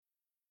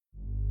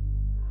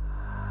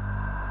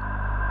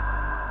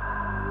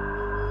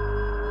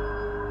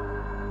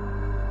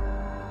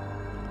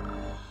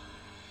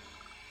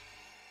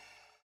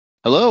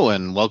Hello,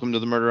 and welcome to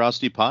the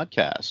Murderosity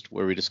Podcast,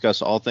 where we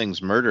discuss all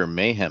things murder,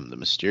 mayhem, the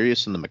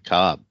mysterious, and the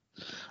macabre.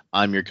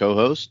 I'm your co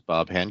host,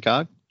 Bob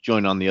Hancock,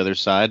 joined on the other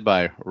side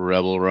by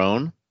Rebel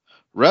Roan.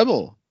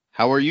 Rebel,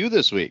 how are you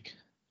this week?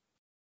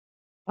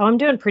 Oh, I'm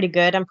doing pretty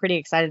good. I'm pretty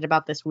excited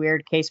about this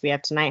weird case we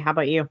have tonight. How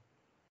about you?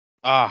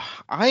 I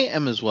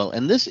am as well,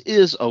 and this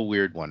is a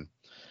weird one.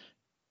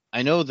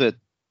 I know that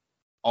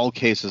all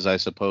cases, I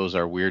suppose,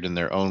 are weird in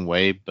their own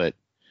way, but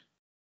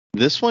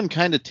this one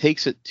kind of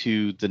takes it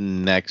to the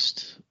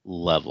next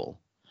level.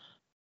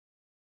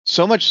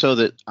 So much so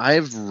that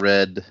I've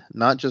read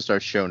not just our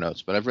show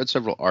notes, but I've read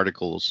several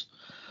articles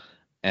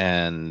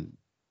and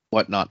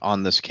whatnot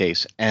on this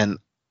case, and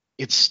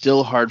it's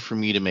still hard for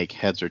me to make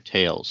heads or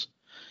tails.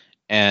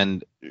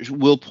 And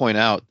we'll point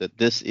out that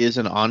this is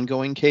an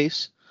ongoing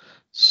case.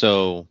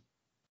 So,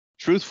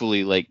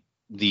 truthfully, like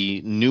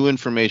the new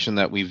information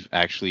that we've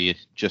actually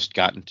just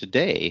gotten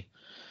today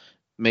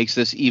makes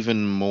this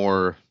even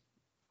more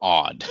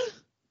odd.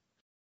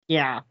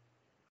 Yeah.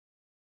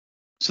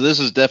 So this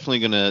is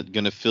definitely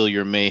gonna fill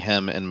your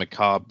mayhem and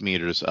macabre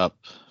meters up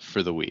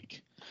for the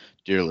week,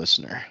 dear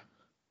listener.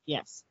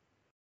 Yes.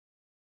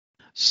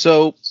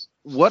 So,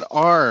 what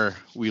are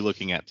we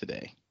looking at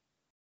today?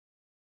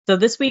 So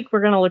this week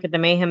we're going to look at the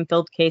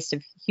mayhem-filled case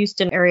of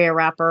Houston area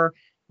rapper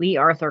Lee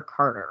Arthur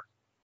Carter.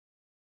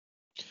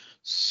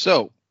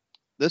 So,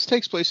 this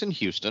takes place in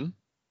Houston.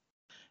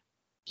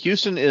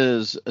 Houston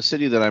is a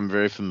city that I'm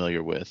very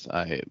familiar with.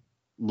 I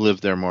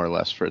lived there more or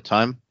less for a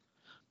time.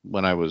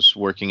 When I was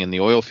working in the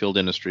oil field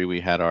industry,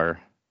 we had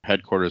our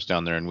headquarters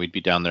down there, and we'd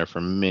be down there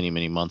for many,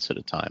 many months at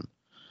a time.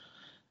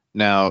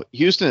 Now,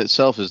 Houston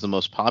itself is the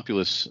most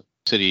populous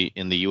city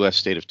in the U.S.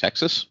 state of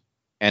Texas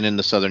and in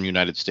the southern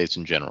United States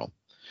in general.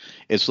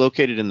 It's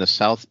located in the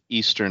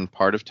southeastern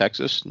part of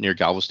Texas near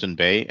Galveston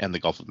Bay and the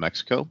Gulf of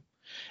Mexico,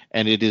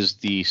 and it is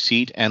the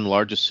seat and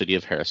largest city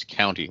of Harris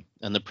County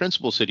and the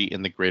principal city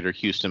in the greater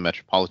Houston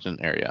metropolitan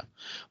area,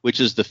 which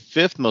is the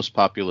fifth most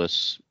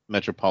populous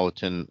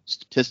metropolitan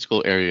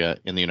statistical area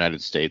in the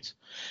United States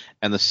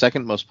and the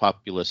second most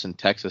populous in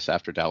Texas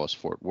after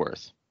Dallas-Fort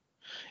Worth.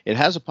 It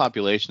has a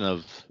population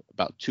of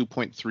about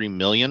 2.3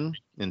 million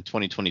in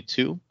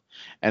 2022,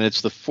 and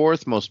it's the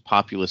fourth most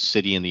populous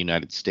city in the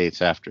United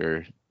States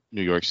after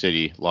New York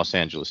City, Los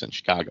Angeles, and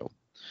Chicago.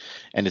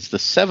 And it's the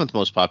seventh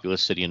most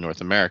populous city in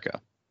North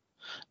America.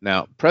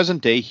 Now,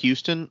 present-day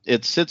Houston,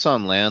 it sits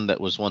on land that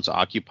was once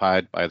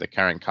occupied by the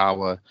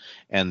Karankawa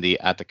and the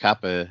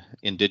Atacapa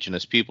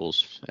indigenous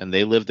peoples, and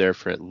they lived there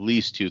for at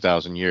least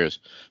 2,000 years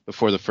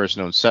before the first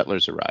known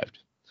settlers arrived.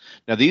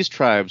 Now, these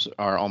tribes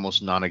are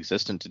almost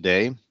non-existent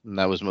today, and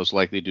that was most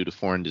likely due to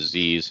foreign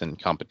disease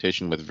and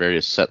competition with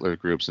various settler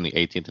groups in the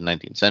 18th and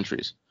 19th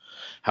centuries.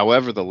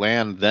 However, the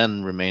land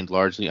then remained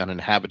largely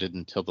uninhabited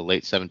until the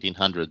late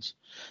 1700s,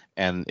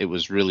 and it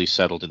was really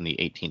settled in the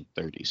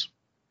 1830s.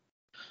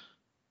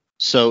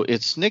 So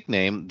its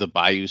nickname, the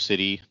Bayou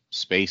City,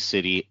 Space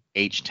City,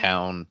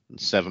 H-Town,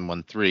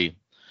 713,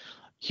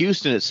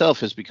 Houston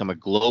itself has become a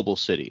global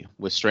city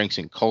with strengths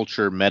in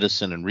culture,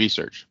 medicine, and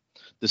research.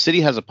 The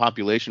city has a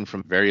population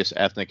from various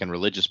ethnic and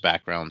religious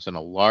backgrounds and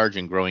a large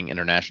and growing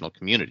international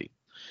community.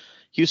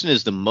 Houston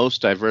is the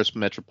most diverse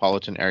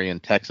metropolitan area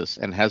in Texas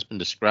and has been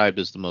described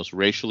as the most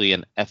racially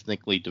and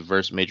ethnically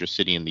diverse major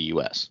city in the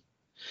U.S.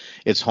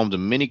 It's home to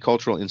many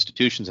cultural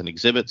institutions and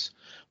exhibits,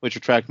 which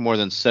attract more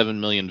than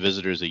 7 million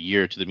visitors a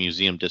year to the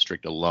museum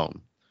district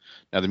alone.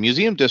 Now, the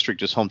museum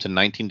district is home to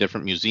 19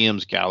 different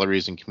museums,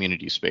 galleries, and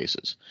community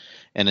spaces.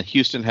 And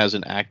Houston has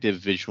an active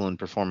visual and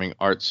performing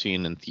arts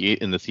scene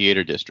in the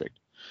theater district,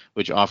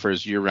 which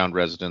offers year-round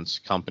residents,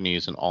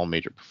 companies, and all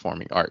major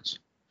performing arts.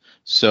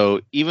 So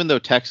even though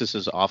Texas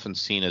is often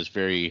seen as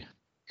very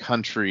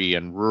country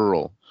and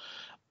rural,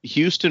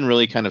 Houston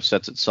really kind of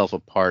sets itself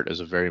apart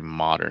as a very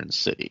modern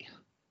city.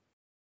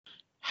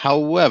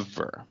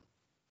 However,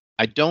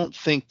 I don't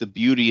think the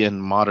beauty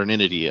and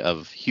modernity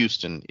of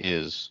Houston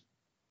is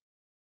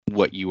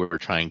what you were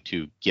trying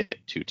to get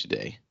to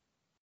today.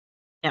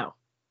 No.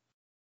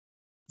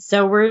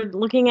 So we're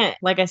looking at,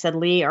 like I said,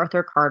 Lee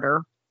Arthur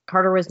Carter.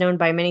 Carter was known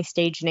by many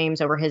stage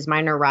names over his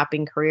minor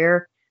rapping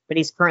career, but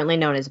he's currently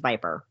known as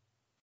Viper.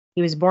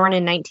 He was born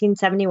in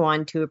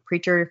 1971 to a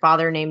preacher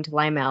father named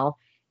Lymel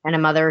and a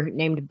mother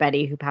named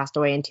Betty, who passed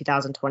away in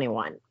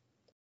 2021.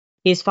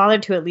 He is father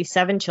to at least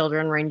 7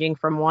 children, ranging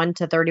from 1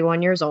 to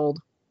 31 years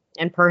old,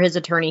 and per his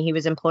attorney, he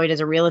was employed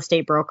as a real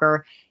estate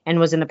broker and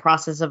was in the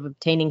process of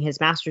obtaining his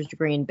master's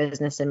degree in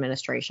business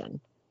administration.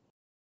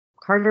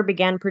 Carter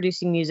began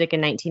producing music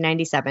in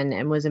 1997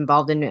 and was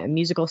involved in a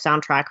musical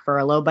soundtrack for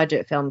a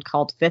low-budget film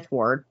called Fifth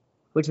Ward,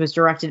 which was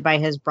directed by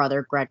his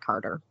brother, Greg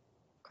Carter.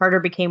 Carter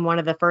became one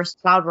of the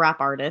first cloud rap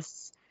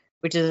artists,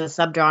 which is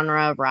a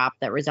subgenre of rap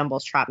that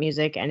resembles trap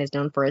music and is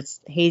known for its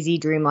hazy,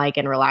 dreamlike,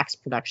 and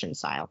relaxed production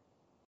style.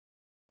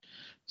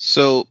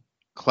 So,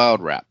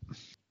 cloud rap.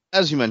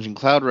 As you mentioned,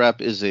 cloud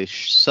rap is a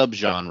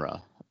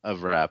subgenre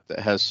of rap that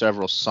has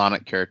several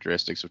sonic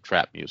characteristics of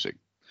trap music.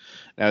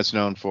 Now, it's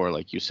known for,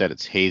 like you said,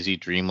 its hazy,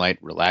 dreamlight,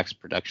 relaxed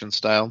production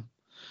style.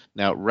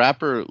 Now,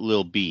 rapper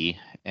Lil B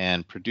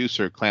and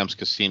producer Clams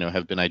Casino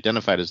have been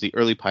identified as the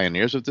early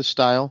pioneers of this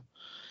style,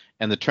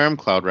 and the term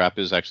cloud rap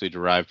is actually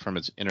derived from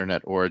its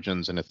internet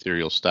origins and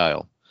ethereal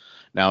style.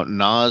 Now,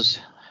 Nas,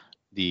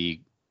 the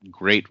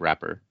great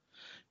rapper,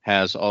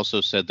 has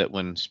also said that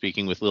when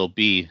speaking with Lil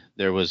B,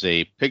 there was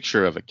a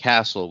picture of a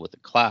castle with a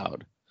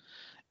cloud,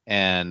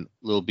 and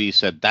Lil B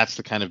said, "That's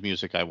the kind of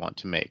music I want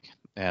to make."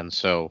 And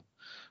so,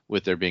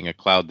 with there being a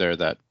cloud there,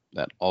 that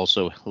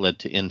also led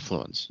to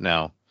influence.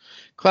 Now,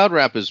 cloud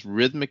rap is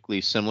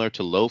rhythmically similar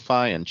to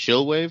lo-fi and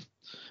chillwave,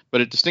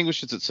 but it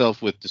distinguishes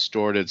itself with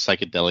distorted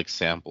psychedelic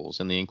samples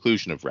and the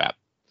inclusion of rap.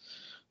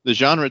 The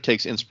genre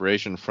takes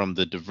inspiration from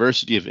the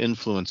diversity of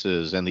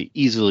influences and the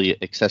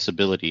easily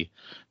accessibility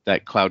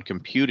that cloud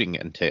computing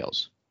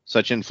entails.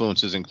 Such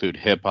influences include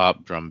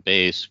hip-hop, drum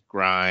bass,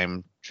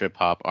 grime,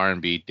 trip-hop,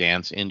 R&B,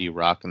 dance, indie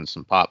rock, and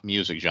some pop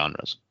music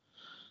genres.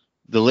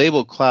 The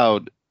label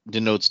cloud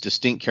denotes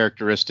distinct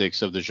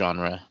characteristics of the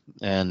genre,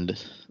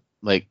 and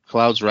like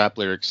Cloud's rap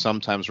lyrics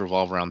sometimes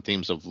revolve around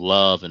themes of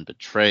love and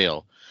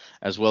betrayal,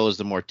 as well as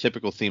the more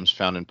typical themes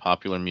found in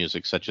popular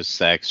music such as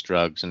sex,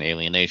 drugs, and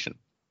alienation.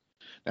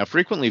 Now,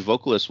 frequently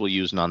vocalists will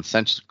use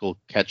nonsensical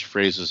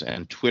catchphrases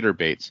and Twitter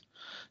baits,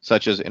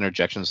 such as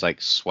interjections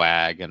like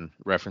swag and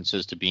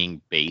references to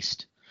being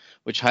based,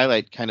 which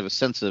highlight kind of a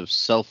sense of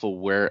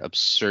self-aware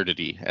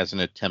absurdity as an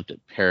attempt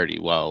at parody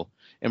while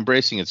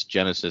embracing its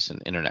genesis in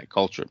internet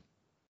culture.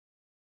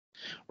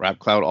 Rap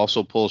Cloud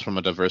also pulls from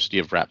a diversity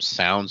of rap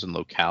sounds and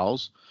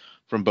locales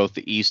from both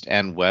the East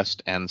and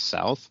West and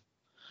South.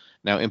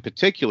 Now, in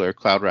particular,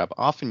 cloud rap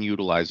often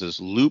utilizes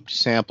looped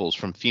samples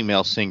from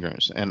female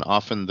singers, and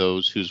often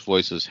those whose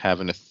voices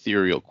have an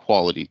ethereal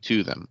quality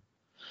to them.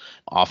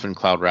 Often,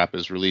 cloud rap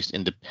is released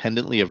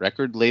independently of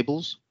record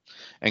labels,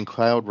 and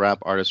cloud rap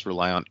artists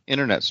rely on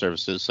internet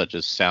services such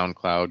as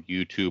SoundCloud,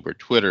 YouTube, or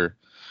Twitter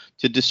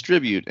to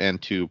distribute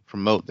and to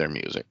promote their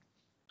music.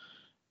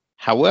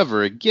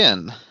 However,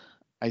 again,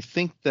 I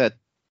think that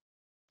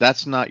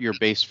that's not your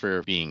base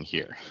for being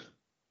here.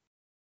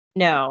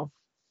 No.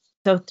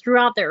 So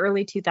throughout the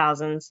early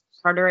 2000s,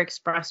 Carter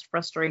expressed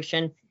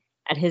frustration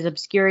at his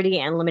obscurity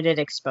and limited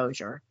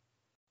exposure.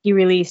 He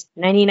released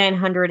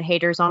 9,900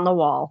 Haters on the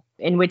Wall,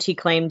 in which he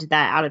claimed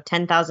that out of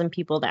 10,000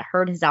 people that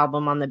heard his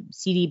album on the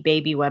CD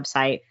Baby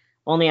website,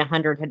 only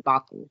 100 had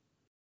bought them.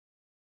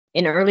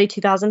 In early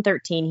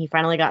 2013, he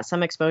finally got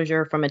some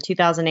exposure from a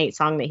 2008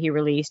 song that he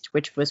released,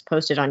 which was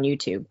posted on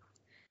YouTube.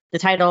 The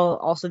title,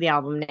 also the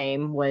album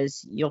name,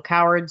 was "You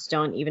Cowards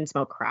Don't Even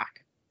Smoke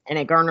Crack," and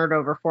it garnered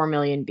over 4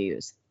 million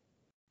views.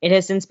 It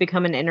has since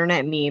become an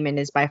internet meme and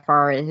is by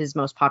far his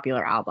most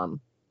popular album.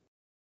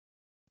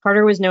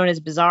 Carter was known as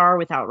bizarre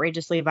with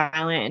outrageously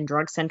violent and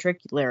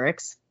drug-centric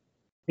lyrics.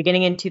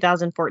 Beginning in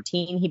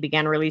 2014, he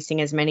began releasing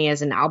as many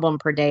as an album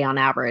per day on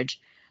average,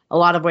 a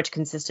lot of which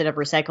consisted of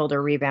recycled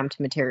or revamped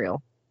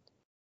material.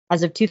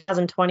 As of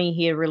 2020,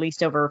 he had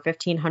released over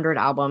 1,500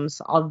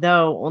 albums,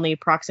 although only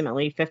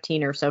approximately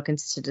 15 or so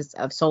consisted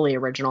of solely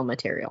original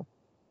material.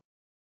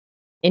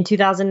 In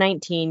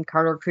 2019,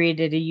 Carter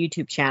created a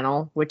YouTube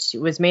channel, which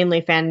was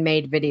mainly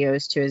fan-made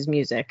videos to his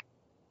music.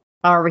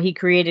 However, he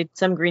created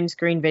some green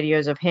screen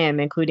videos of him,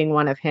 including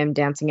one of him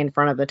dancing in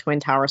front of the Twin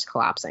Towers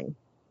collapsing.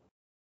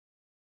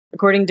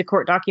 According to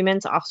court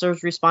documents,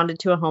 officers responded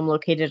to a home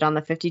located on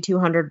the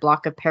 5200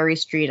 block of Perry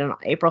Street on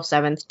April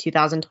 7,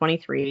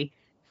 2023,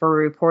 for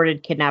a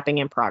reported kidnapping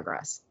in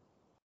progress.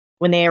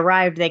 When they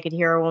arrived, they could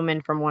hear a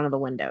woman from one of the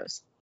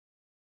windows.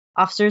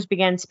 Officers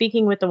began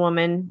speaking with the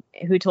woman,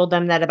 who told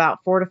them that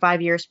about 4 to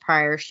 5 years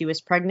prior, she was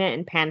pregnant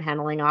and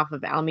panhandling off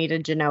of Alameda,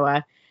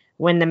 Genoa,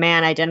 when the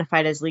man,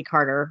 identified as Lee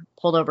Carter,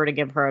 pulled over to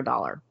give her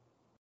 $1.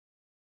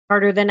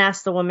 Carter then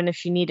asked the woman if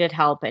she needed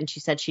help, and she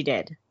said she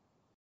did.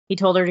 He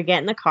told her to get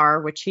in the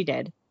car, which she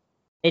did.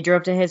 They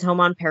drove to his home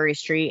on Perry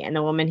Street, and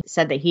the woman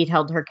said that he'd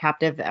held her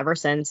captive ever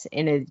since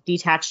in a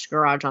detached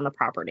garage on the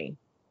property.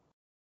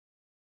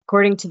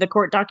 According to the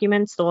court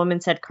documents, the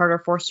woman said Carter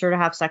forced her to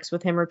have sex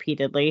with him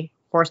repeatedly,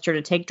 forced her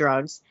to take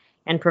drugs,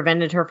 and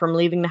prevented her from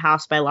leaving the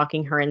house by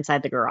locking her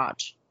inside the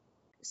garage.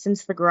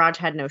 Since the garage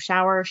had no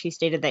shower, she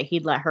stated that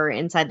he'd let her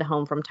inside the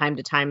home from time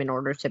to time in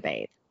order to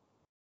bathe.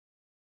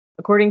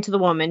 According to the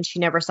woman, she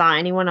never saw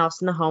anyone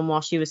else in the home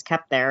while she was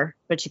kept there,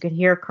 but she could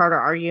hear Carter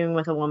arguing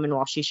with a woman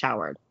while she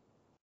showered.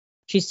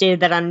 She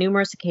stated that on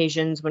numerous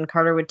occasions, when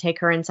Carter would take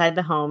her inside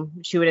the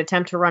home, she would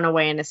attempt to run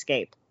away and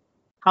escape.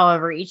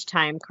 However, each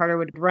time, Carter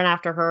would run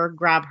after her,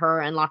 grab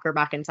her, and lock her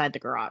back inside the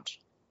garage.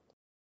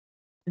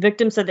 The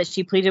victim said that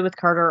she pleaded with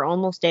Carter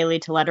almost daily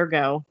to let her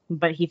go,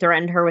 but he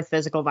threatened her with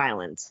physical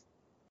violence.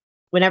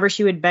 Whenever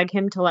she would beg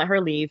him to let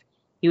her leave,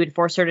 he would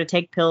force her to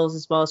take pills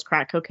as well as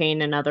crack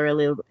cocaine and other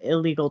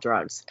illegal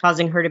drugs,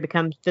 causing her to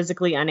become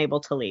physically unable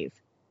to leave.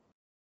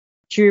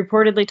 She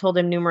reportedly told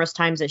him numerous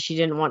times that she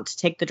didn't want to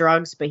take the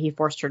drugs, but he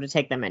forced her to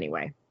take them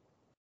anyway.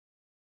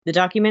 The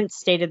documents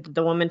stated that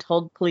the woman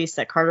told police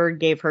that Carter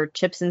gave her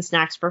chips and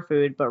snacks for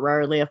food, but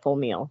rarely a full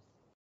meal.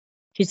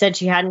 She said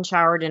she hadn't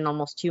showered in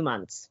almost 2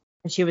 months,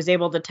 and she was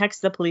able to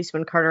text the police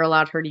when Carter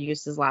allowed her to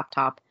use his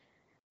laptop,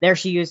 There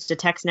she used a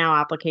text now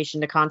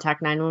application to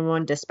contact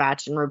 911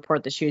 dispatch and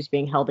report that she was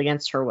being held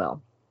against her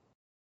will.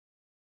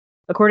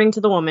 According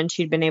to the woman,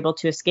 she'd been able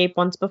to escape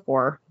once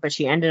before, but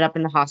she ended up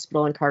in the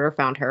hospital and Carter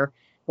found her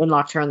and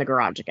locked her in the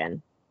garage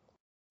again.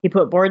 He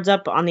put boards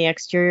up on the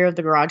exterior of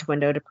the garage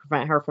window to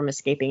prevent her from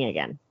escaping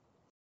again.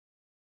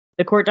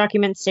 The court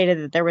documents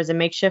stated that there was a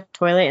makeshift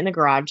toilet in the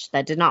garage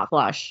that did not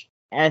flush,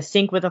 a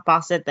sink with a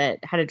faucet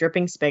that had a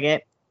dripping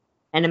spigot,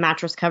 and a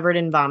mattress covered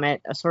in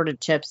vomit, assorted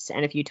chips,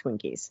 and a few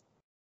Twinkies.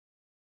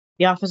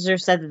 The officer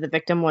said that the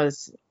victim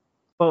was,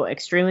 quote,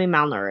 extremely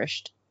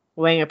malnourished,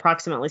 weighing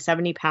approximately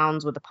 70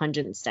 pounds with a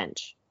pungent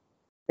stench.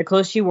 The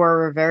clothes she wore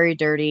were very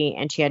dirty,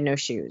 and she had no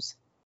shoes.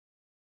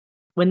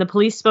 When the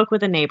police spoke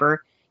with a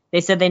neighbor,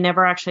 they said they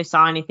never actually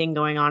saw anything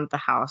going on at the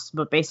house,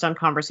 but based on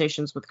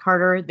conversations with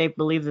Carter, they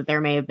believe that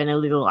there may have been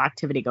illegal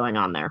activity going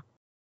on there.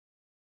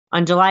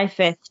 On July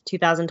 5th,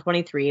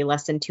 2023,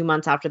 less than 2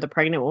 months after the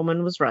pregnant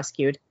woman was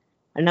rescued,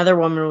 another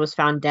woman was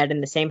found dead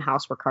in the same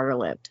house where Carter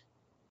lived.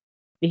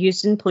 The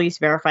Houston police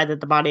verified that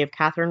the body of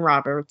Catherine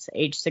Roberts,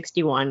 age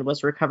 61,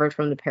 was recovered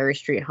from the Perry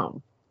Street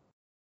home.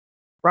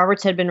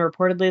 Roberts had been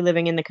reportedly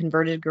living in the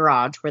converted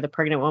garage where the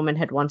pregnant woman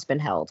had once been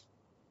held.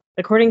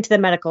 According to the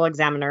medical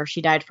examiner,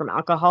 she died from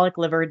alcoholic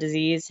liver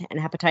disease and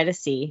hepatitis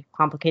C,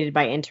 complicated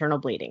by internal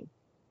bleeding.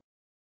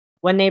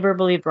 One neighbor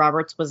believed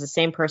Roberts was the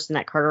same person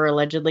that Carter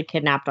allegedly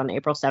kidnapped on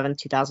April 7,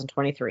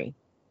 2023.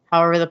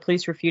 However, the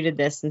police refuted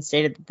this and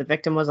stated that the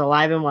victim was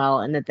alive and well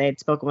and that they had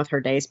spoken with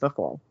her days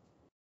before.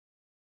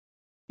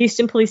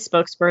 Houston police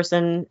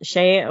spokesperson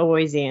Shay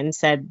Owoisian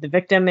said the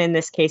victim in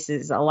this case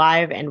is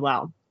alive and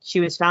well. She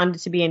was found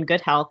to be in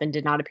good health and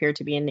did not appear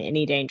to be in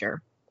any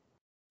danger.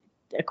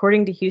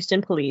 According to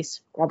Houston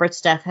police,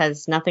 Robert's death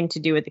has nothing to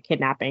do with the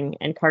kidnapping,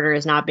 and Carter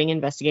is not being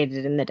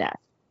investigated in the death.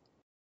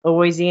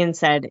 Owoisian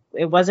said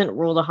it wasn't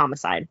ruled a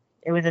homicide.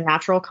 It was a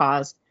natural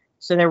cause,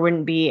 so there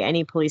wouldn't be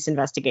any police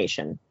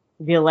investigation.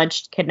 The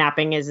alleged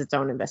kidnapping is its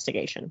own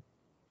investigation.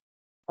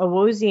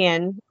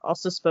 Owoisian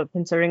also spoke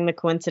concerning the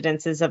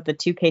coincidences of the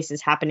two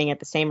cases happening at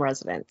the same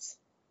residence.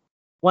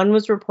 One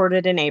was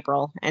reported in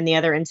April, and the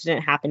other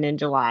incident happened in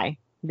July.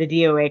 The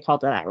DOA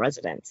called it that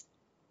residence.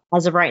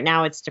 As of right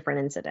now, it's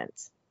different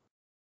incidents.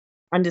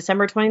 On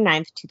December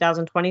 29,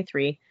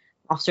 2023,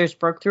 officers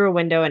broke through a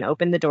window and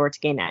opened the door to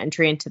gain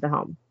entry into the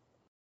home.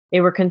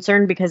 They were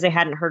concerned because they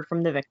hadn't heard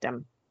from the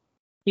victim.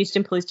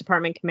 Houston Police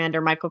Department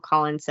Commander Michael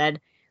Collins said,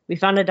 "We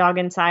found a dog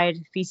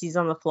inside, feces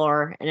on the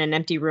floor, and an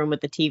empty room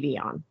with the TV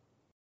on."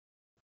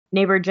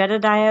 Neighbor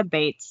Jedediah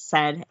Bates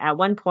said, "At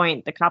one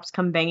point, the cops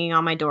come banging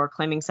on my door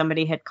claiming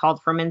somebody had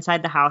called from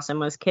inside the house and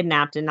was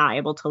kidnapped and not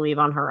able to leave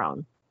on her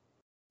own.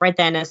 Right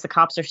then, as the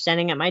cops are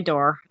standing at my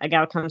door, a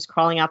gal comes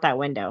crawling out that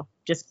window,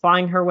 just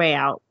clawing her way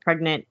out,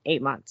 pregnant,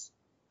 8 months.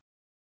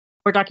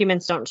 Court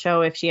documents don't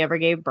show if she ever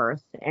gave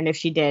birth, and if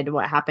she did,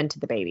 what happened to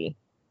the baby."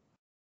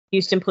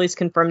 Houston police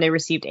confirmed they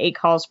received 8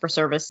 calls for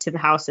service to the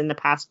house in the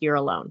past year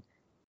alone.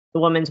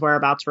 The woman's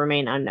whereabouts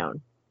remain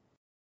unknown.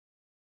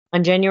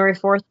 On January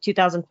 4th,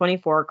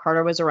 2024,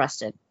 Carter was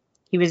arrested.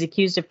 He was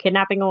accused of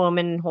kidnapping a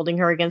woman and holding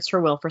her against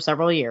her will for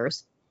several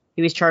years.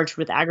 He was charged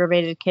with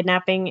aggravated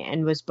kidnapping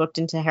and was booked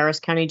into Harris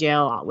County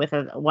Jail with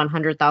a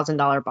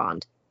 $100,000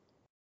 bond.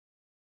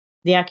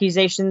 The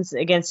accusations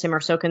against him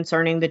are so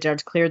concerning, the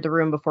judge cleared the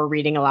room before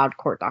reading aloud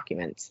court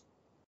documents.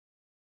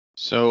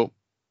 So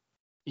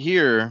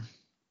here,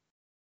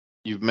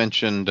 you've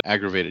mentioned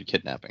aggravated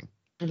kidnapping.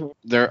 Mm-hmm.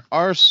 There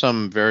are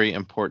some very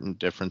important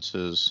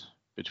differences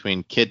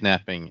between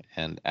kidnapping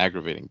and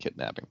aggravating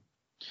kidnapping.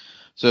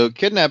 So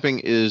kidnapping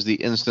is the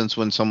instance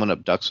when someone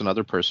abducts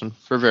another person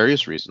for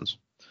various reasons.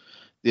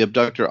 The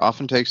abductor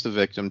often takes the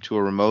victim to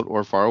a remote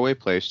or faraway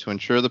place to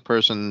ensure the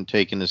person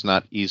taken is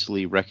not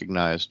easily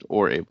recognized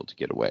or able to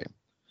get away.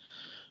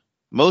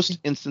 Most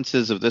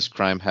instances of this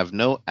crime have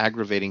no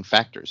aggravating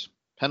factors.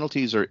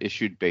 Penalties are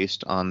issued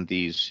based on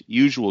these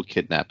usual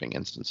kidnapping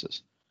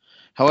instances.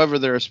 However,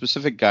 there are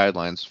specific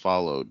guidelines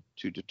followed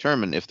to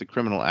determine if the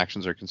criminal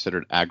actions are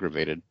considered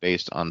aggravated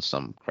based on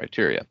some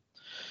criteria.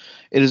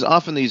 It is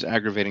often these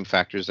aggravating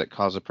factors that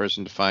cause a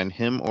person to find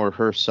him or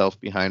herself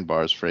behind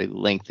bars for a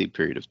lengthy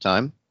period of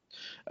time.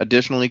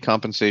 Additionally,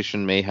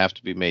 compensation may have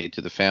to be made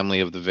to the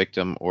family of the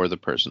victim or the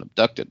person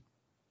abducted.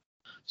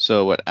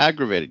 So what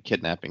aggravated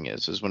kidnapping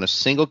is when a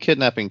single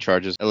kidnapping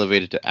charge is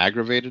elevated to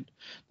aggravated,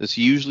 this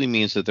usually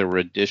means that there were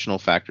additional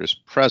factors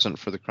present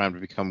for the crime to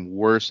become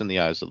worse in the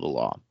eyes of the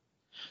law.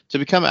 To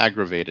become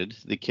aggravated,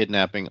 the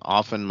kidnapping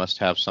often must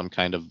have some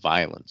kind of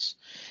violence,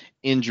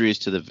 injuries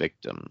to the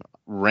victim,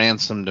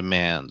 ransom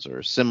demands,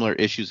 or similar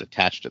issues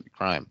attached to the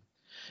crime.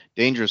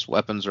 Dangerous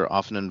weapons are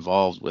often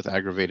involved with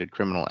aggravated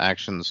criminal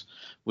actions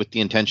with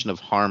the intention of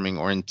harming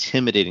or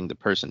intimidating the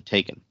person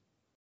taken.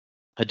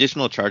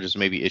 Additional charges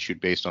may be issued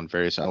based on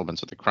various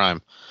elements of the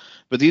crime,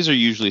 but these are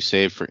usually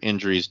saved for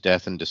injuries,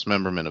 death, and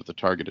dismemberment of the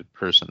targeted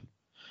person.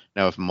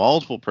 Now, if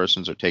multiple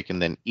persons are taken,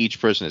 then each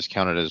person is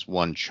counted as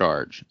one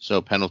charge,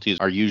 so penalties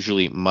are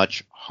usually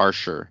much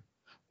harsher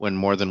when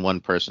more than one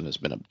person has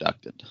been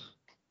abducted.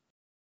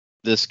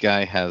 This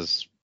guy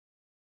has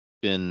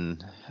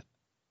been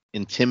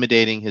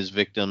intimidating his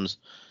victims.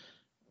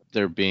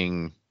 They're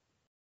being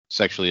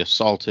sexually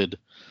assaulted.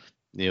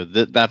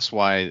 That's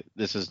why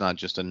this is not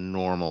just a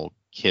normal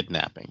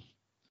kidnapping.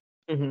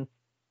 Mm-hmm.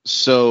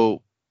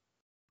 So,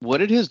 what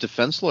did his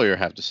defense lawyer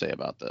have to say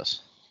about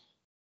this?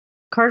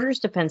 Carter's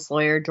defense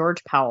lawyer,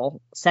 George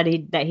Powell,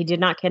 said that he did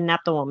not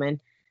kidnap the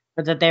woman,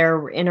 but that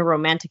they're in a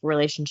romantic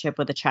relationship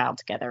with a child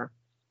together.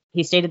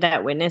 He stated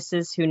that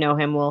witnesses who know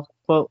him will,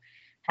 quote,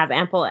 have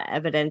ample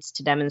evidence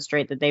to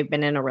demonstrate that they've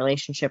been in a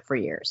relationship for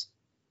years.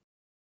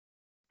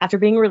 After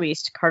being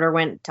released, Carter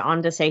went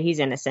on to say he's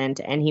innocent,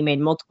 and he made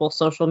multiple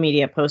social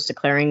media posts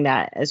declaring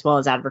that, as well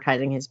as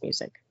advertising his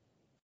music.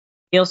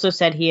 He also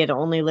said he had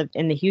only lived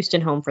in the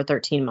Houston home for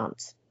 13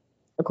 months.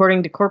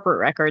 According to corporate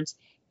records,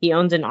 he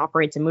owns and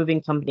operates a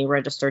moving company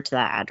registered to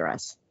that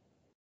address.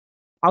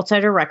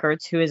 Outsider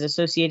Records, who is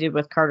associated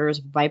with Carter's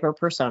Viper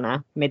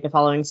persona, made the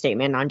following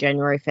statement on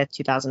January 5th,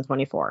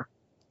 2024.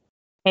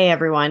 Hey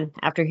everyone,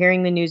 after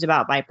hearing the news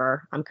about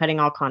Viper, I'm cutting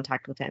all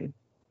contact with him.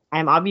 I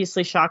am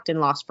obviously shocked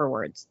and lost for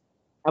words.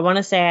 I want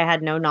to say I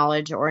had no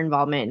knowledge or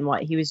involvement in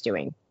what he was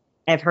doing.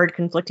 I have heard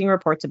conflicting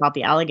reports about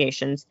the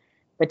allegations,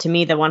 but to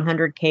me the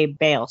 $100K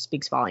bail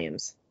speaks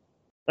volumes.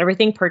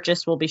 Everything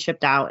purchased will be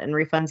shipped out and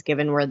refunds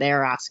given where they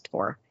are asked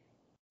for.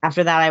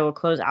 After that, I will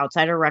close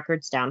Outsider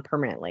Records down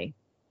permanently.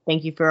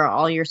 Thank you for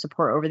all your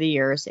support over the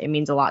years. It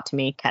means a lot to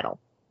me, Kettle.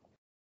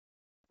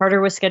 Carter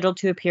was scheduled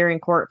to appear in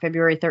court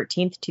February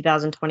 13th,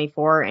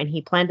 2024, and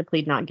he planned to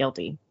plead not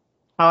guilty.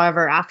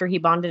 However, after he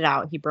bonded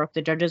out, he broke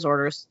the judge's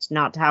orders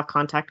not to have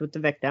contact with the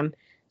victim,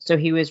 so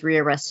he was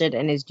rearrested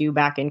and is due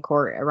back in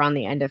court around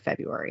the end of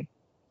February.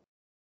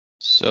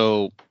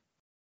 So,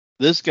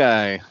 this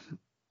guy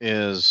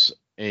is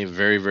a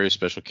very, very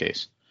special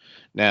case.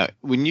 Now,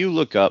 when you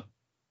look up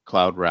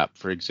Cloud Rap,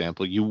 for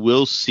example, you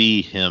will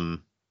see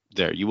him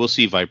there. You will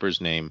see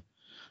Viper's name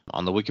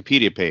on the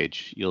Wikipedia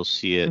page. You'll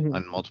see it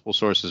on multiple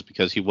sources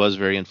because he was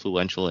very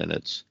influential in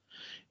its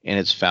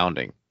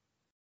founding.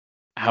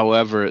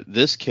 However,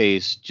 this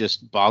case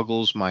just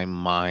boggles my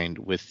mind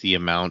with the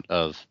amount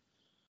of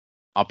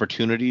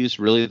opportunities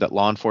really that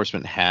law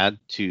enforcement had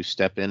to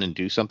step in and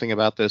do something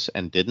about this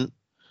and didn't.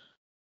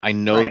 I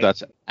know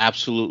that's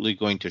absolutely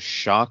going to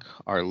shock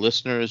our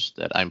listeners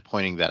that I'm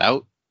pointing that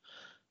out,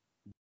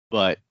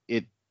 but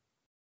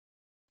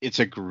it's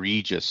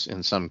egregious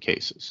in some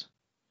cases.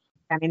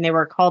 I mean, they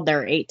were called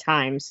there 8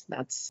 times.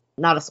 That's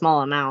not a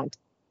small amount.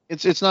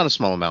 It's not a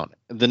small amount.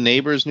 The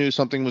neighbors knew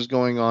something was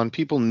going on.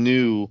 People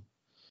knew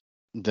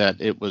that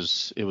it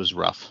was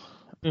rough.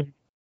 Mm-hmm.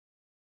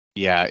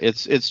 Yeah,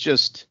 it's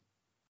just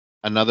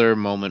another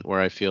moment where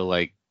I feel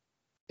like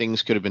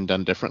things could have been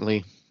done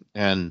differently.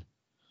 And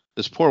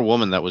this poor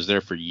woman that was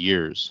there for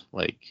years,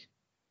 like,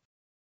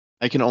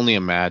 I can only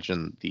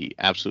imagine the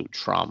absolute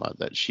trauma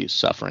that she's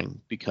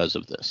suffering because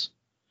of this.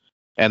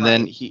 And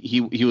then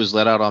he was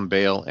let out on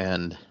bail,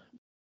 and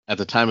at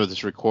the time of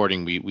this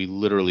recording, we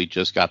literally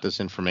just got this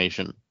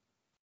information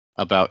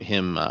about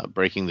him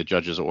breaking the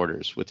judge's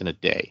orders within a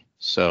day.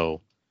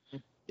 So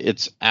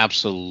it's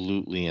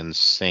absolutely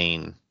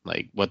insane,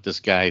 like what this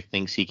guy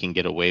thinks he can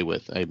get away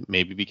with.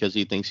 Maybe because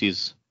he thinks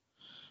he's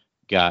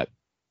got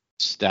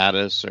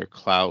status or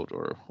clout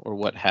or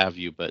what have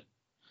you, but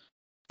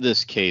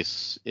this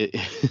case,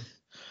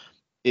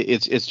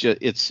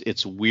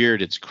 it's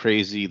weird, it's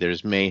crazy,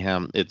 there's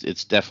mayhem,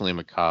 it's definitely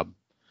macabre.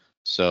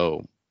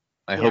 So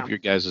I hope your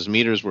guys'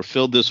 meters were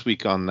filled this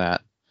week on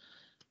that.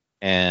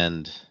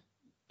 And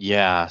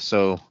yeah,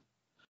 so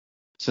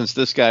since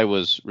this guy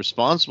was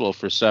responsible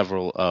for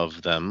several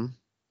of them,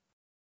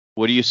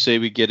 what do you say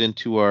we get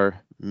into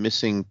our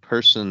missing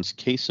persons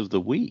case of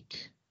the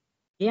week?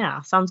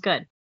 Yeah, sounds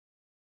good.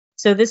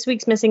 So this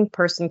week's missing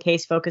person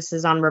case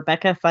focuses on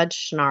Rebecca Fudge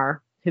Schnarr,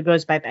 who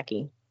goes by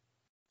Becky.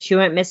 She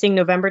went missing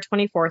November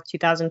 24th,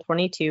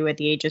 2022 at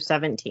the age of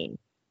 17.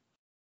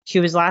 She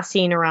was last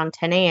seen around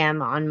 10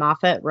 a.m. on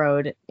Moffat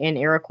Road in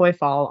Iroquois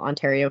Fall,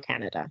 Ontario,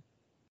 Canada.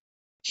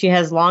 She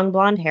has long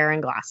blonde hair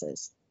and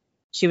glasses.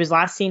 She was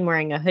last seen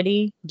wearing a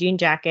hoodie, jean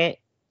jacket,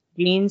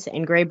 jeans,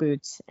 and gray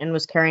boots, and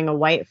was carrying a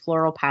white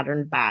floral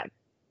patterned bag.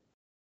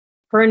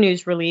 Per a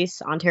news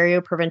release, Ontario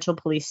Provincial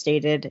Police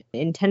stated,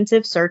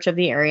 intensive search of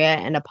the area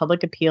and a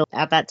public appeal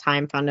at that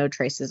time found no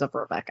traces of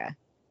Rebecca.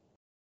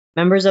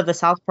 Members of the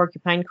South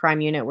Porcupine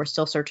Crime Unit were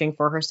still searching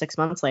for her 6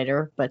 months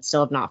later, but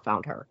still have not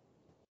found her.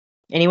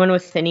 Anyone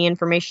with any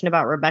information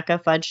about Rebecca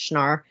Fudge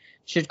Schnarr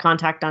should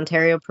contact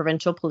Ontario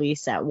Provincial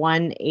Police at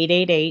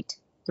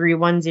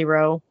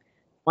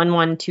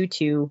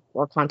 1-888-310-1122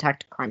 or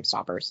contact Crime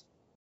Stoppers.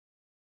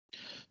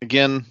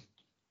 Again,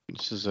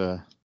 this is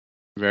a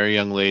very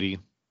young lady,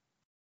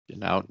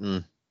 been out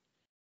in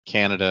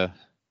Canada,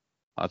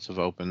 lots of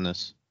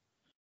openness.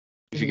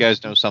 If you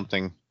guys know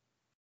something,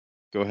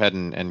 go ahead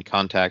and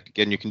contact.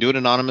 Again, you can do it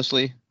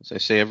anonymously, as I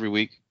say every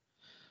week.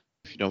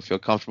 If you don't feel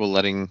comfortable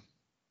letting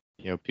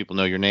people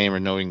know your name or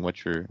knowing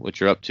what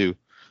you're up to,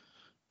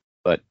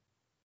 but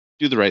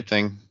do the right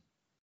thing.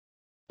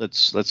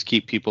 Let's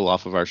keep people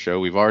off of our show.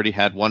 We've already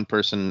had one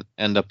person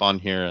end up on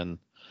here, and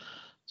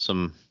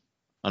some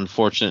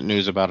unfortunate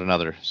news about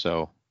another.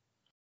 So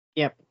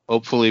Yep.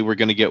 Hopefully we're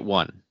going to get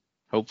one.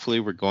 Hopefully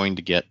we're going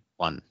to get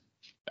one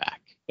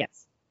back.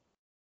 Yes.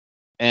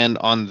 And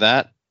on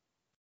that,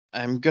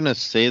 I'm going to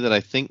say that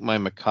I think my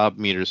macabre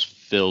meter's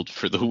filled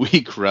for the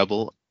week,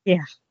 Rebel.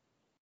 Yeah.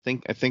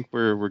 I think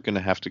we're going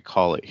to have to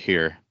call it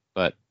here.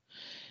 But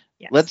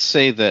Yes. let's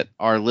say that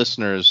our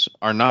listeners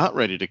are not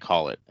ready to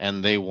call it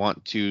and they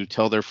want to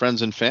tell their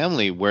friends and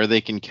family where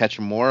they can catch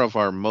more of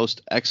our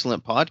most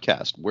excellent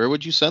podcast. Where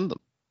would you send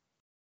them?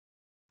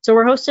 So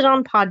we're hosted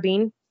on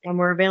Podbean, and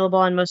we're available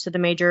on most of the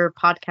major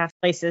podcast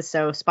places,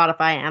 so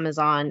Spotify,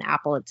 Amazon,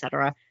 Apple,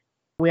 etc.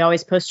 We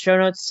always post show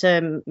notes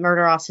to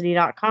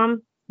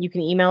murderosity.com. You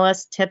can email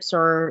us tips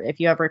or if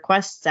you have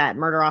requests at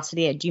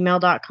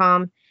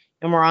murderosity@gmail.com.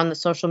 And we're on the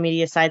social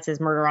media sites as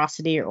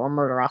Murderosity or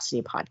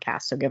Murderosity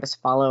Podcast. So give us a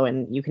follow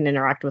and you can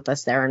interact with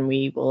us there and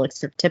we will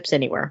accept tips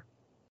anywhere.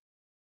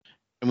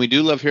 And we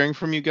do love hearing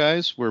from you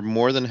guys. We're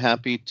more than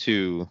happy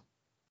to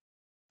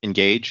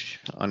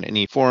engage on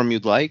any forum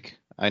you'd like.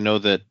 I know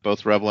that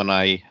both Rebel and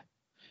I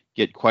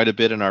get quite a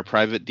bit in our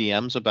private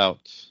DMs about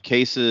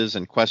cases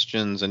and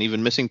questions and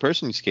even missing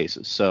persons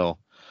cases. So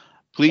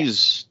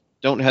please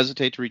don't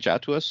hesitate to reach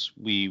out to us.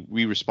 We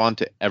respond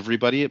to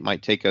everybody. It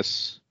might take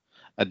us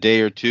a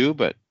day or two,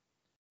 but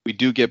we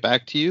do get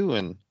back to you.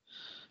 And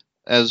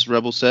as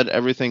Rebel said,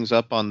 everything's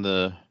up on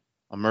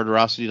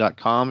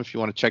murderosity.com if you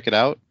want to check it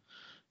out.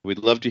 We'd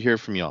love to hear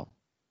from y'all.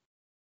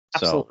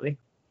 Absolutely.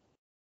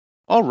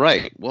 All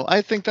right. Well,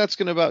 I think that's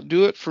going to about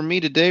do it for me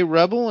today,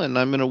 Rebel, and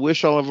I'm going to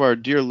wish all of our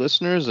dear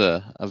listeners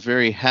a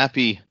very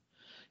happy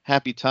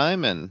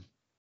time, and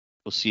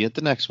we'll see you at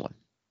the next one.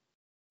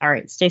 All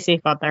right. Stay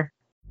safe out there.